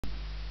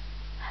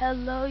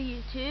Hello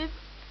YouTube,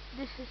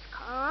 this is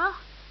Kara,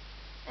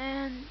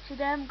 and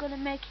today I'm gonna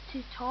make a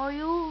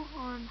tutorial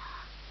on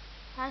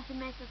how to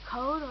make a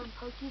code on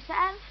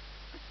pokesav.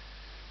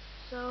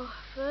 So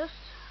first,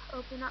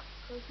 open up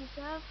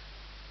pokesav.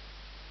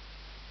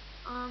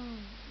 I'm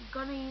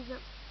gonna use a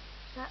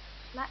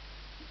flat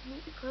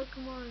meet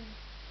Pokemon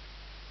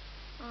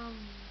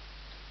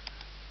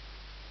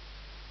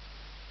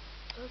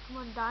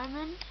Pokemon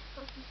Diamond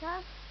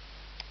pokesav.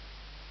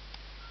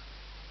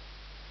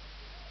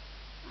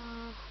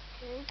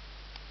 Okay.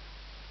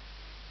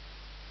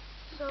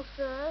 So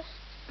first,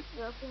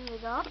 you open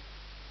it up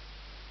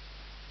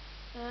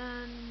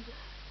and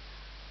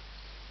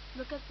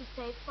look at the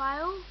save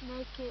file,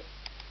 make it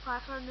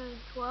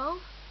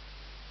 512.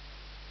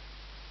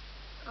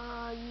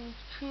 You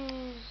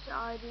choose the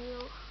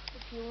ideal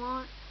if you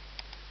want.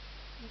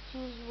 You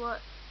choose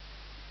what,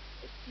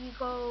 if you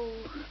go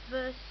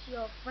versus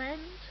your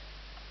friend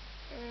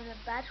in a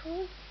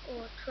battle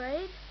or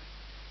trade,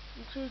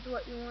 you choose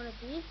what you want to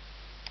be,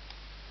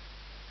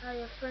 how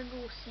your friend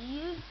will see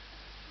you.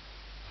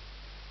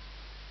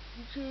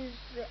 You choose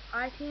the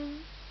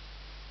items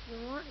you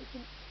want. You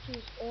can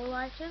choose all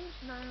items,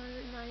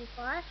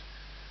 995,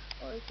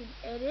 or you can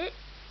edit.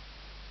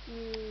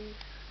 You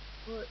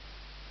put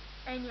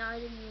any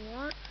item you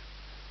want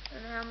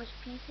and how much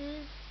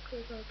pieces.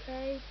 Click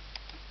OK,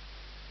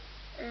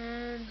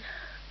 and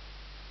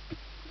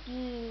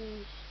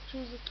you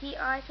choose the key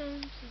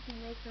items. You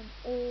can make them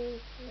all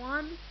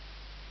one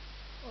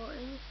or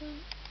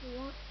anything you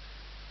want.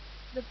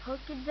 The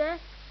Pokedex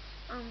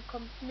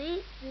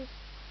complete, this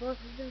both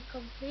of them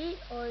complete,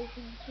 or you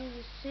can choose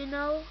a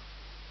Sinnoh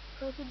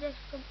Pokedex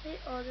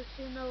complete or the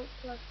Sinnoh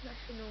plus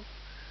national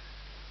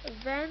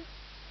events.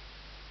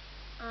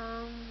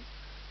 I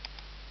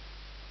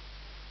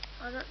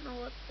don't know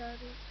what that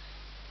is.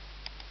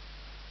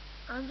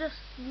 I'm just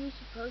new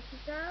to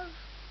pokesav.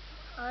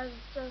 I've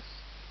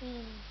just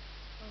been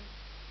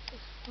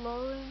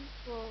exploring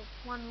for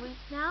 1 week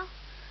now,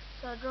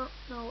 so I don't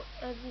know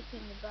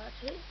everything about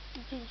it.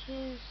 You can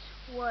choose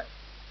what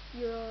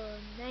your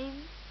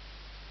name,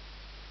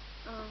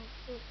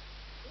 just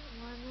put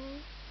my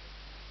name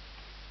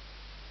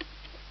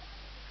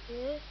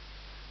here,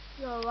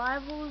 your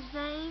rival's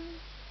name,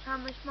 how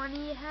much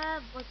money you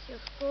have, what's your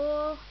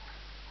score,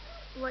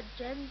 what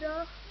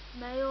gender,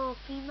 male or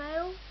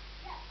female,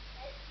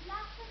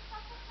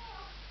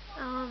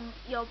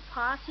 your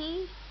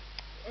party,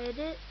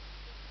 edit,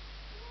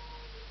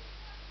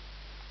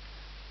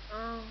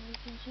 you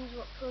can choose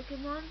what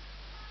Pokemon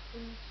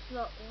in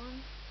slot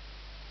 1.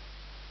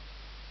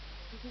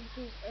 You can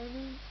choose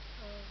any,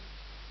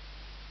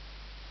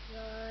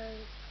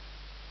 like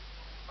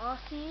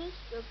Arceus,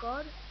 the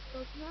god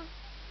Pokemon.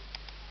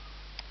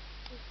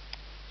 Just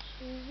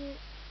choose it,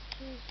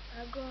 choose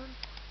Aggron,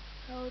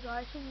 held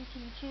item. You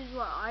can choose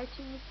what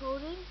item it's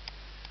holding.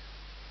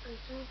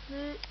 Azul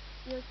Flute,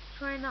 your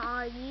trainer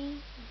ID,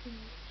 you can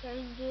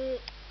change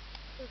it,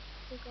 just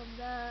click on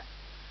that.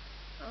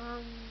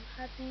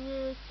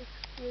 Happiness,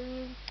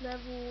 experience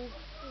level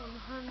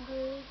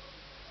 100,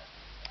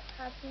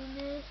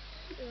 happiness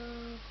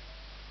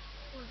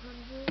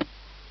 100.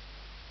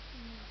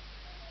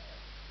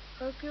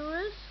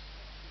 Pokerus,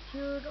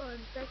 cured or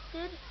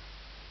infected.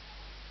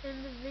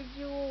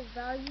 Individual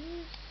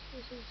values,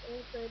 this is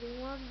all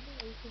 31,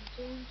 or you can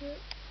change it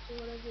to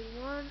whatever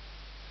you want.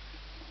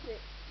 The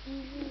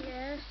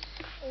EVS,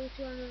 all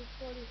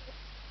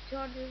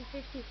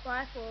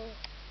 255 or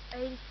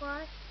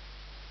 85.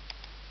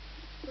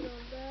 Put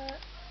on that.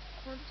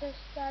 Contest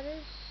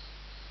status,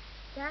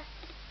 stats,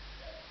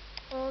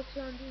 all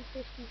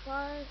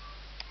 255.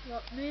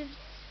 What moves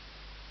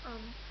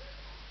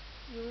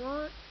you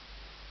want.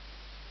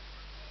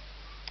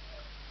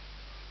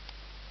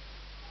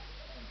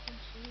 You can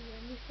choose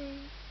anything.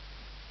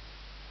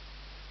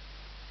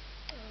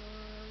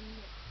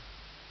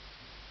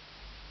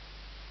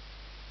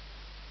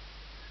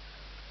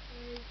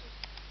 Okay, just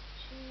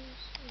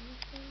choose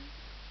anything.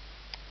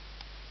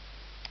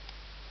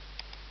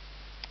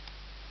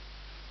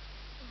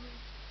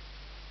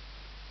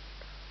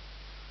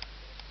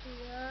 Just do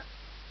that.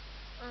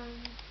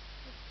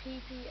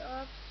 PP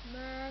ups,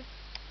 max,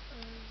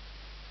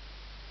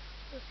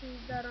 just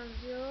leave that on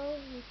 0.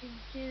 You can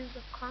choose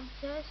a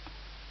contest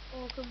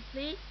or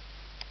complete,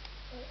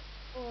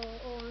 or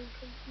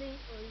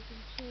incomplete, or you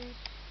can choose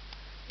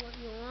what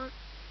you want.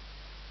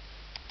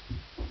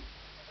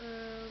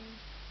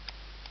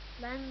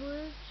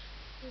 Language,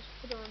 just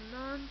put on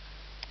none.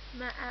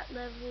 At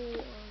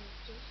level,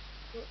 just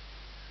put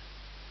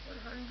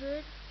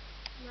 100.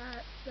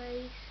 At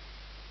place,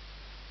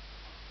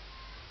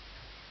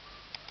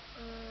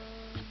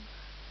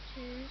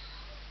 choose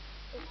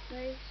the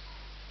place.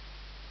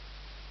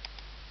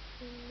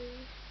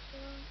 English,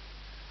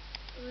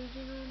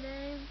 original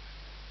name,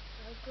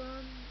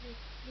 background,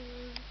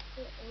 nickname,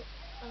 put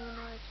on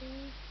IT,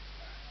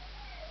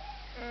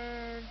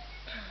 and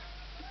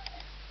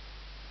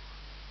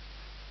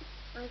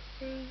I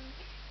think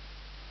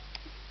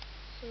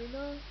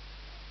Sinnoh,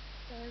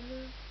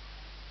 Diamond.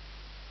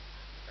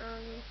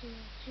 You can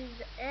choose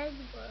the egg,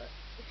 but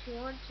if you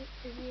want it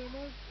to be an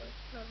egg, but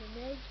it's not an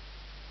egg.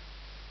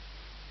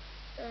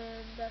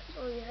 And that's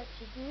all you had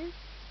to do.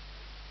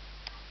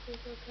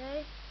 Click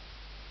OK,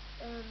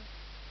 and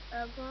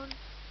Aggron,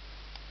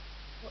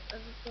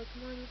 whatever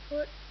Pokemon you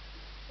put,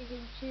 you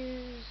can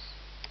choose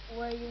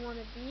where you want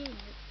to be in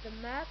the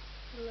map,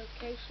 the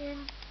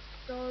location,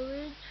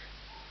 storage,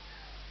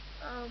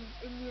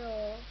 in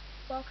your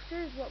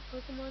boxes, what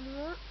Pokemon you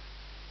want.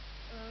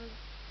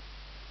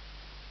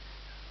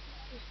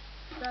 Just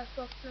that's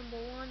box number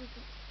 1. You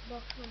can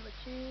box number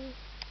 2.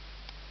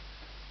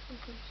 You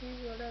can choose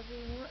whatever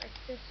you want,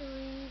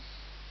 accessories,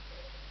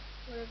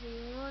 whatever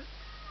you want.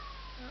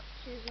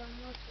 Choose how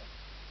much,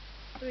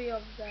 3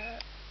 of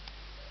that,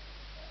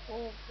 4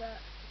 of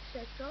that,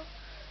 etc.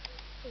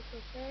 Click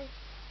OK.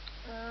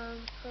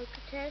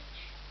 Poketech.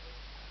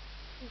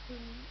 You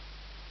can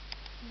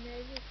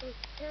enable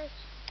Poketech.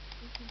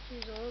 You can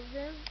choose all of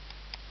them.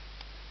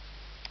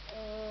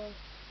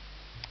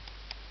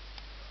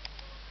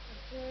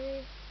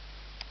 Okay.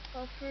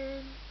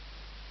 Coffin.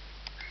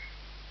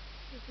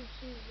 You can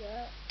choose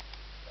that.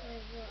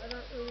 Whatever. I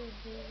don't really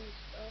do this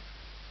stuff.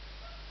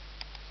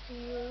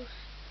 Seals.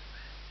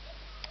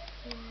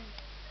 You can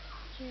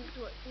choose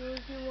what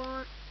seals you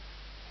want.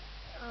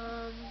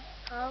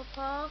 Power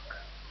Park.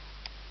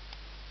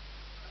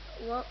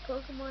 What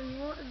Pokemon you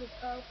want in the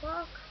Power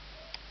Park.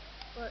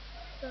 But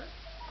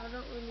I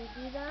don't really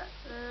do that.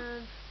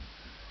 And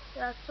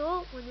that's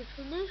all. When you're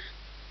finished,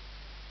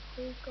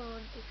 click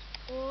on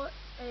Export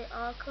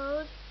AR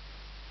code.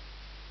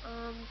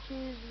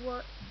 Choose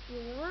what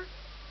you want.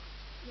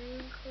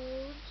 Name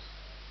codes.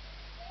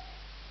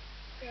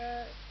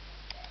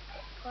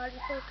 Party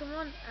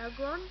Pokemon,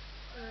 Aggron,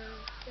 and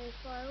save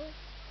file.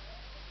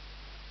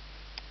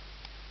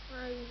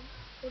 I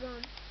put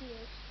on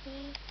TXT,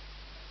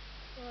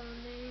 file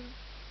name,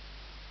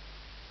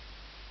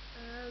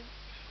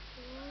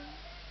 Aggron,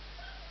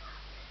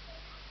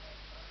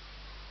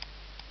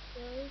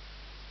 save,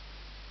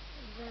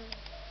 and then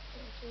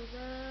cancel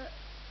that,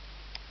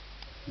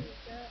 save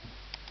that,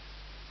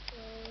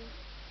 so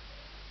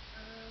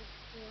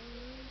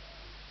Aggron,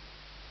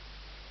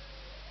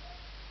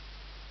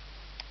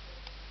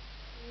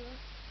 yeah,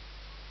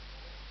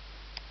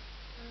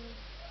 and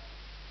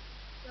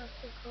that's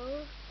the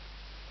code.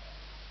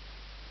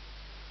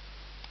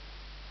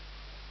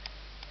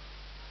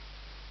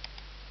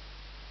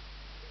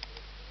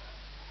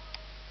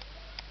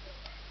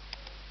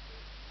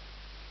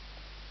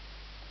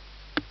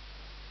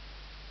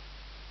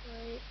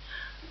 Wait,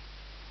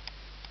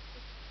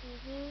 let's do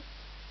this.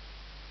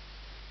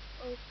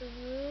 Open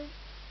with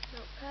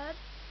Notepad.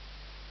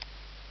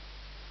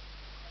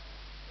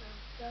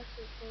 That's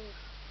the code.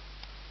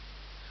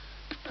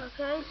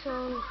 Okay, so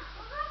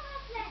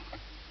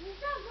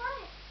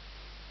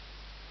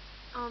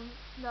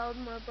that was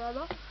my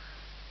brother,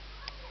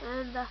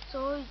 and that's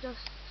all. You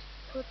just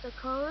put the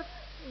code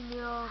in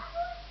your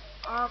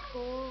R4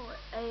 or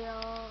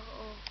AR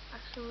or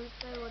Action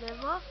Replay,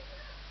 whatever,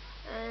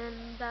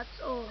 and that's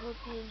all. Hope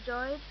you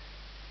enjoyed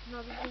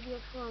another video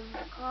from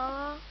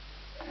Kara,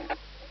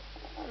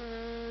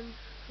 and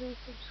please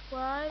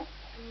subscribe,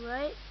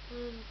 rate,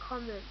 and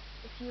comment.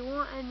 If you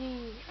want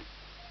any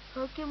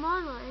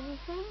Pokemon or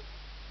anything,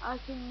 I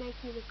can make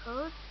you the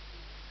code.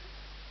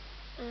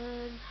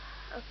 And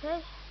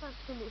okay, that's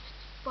finished.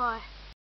 Bye.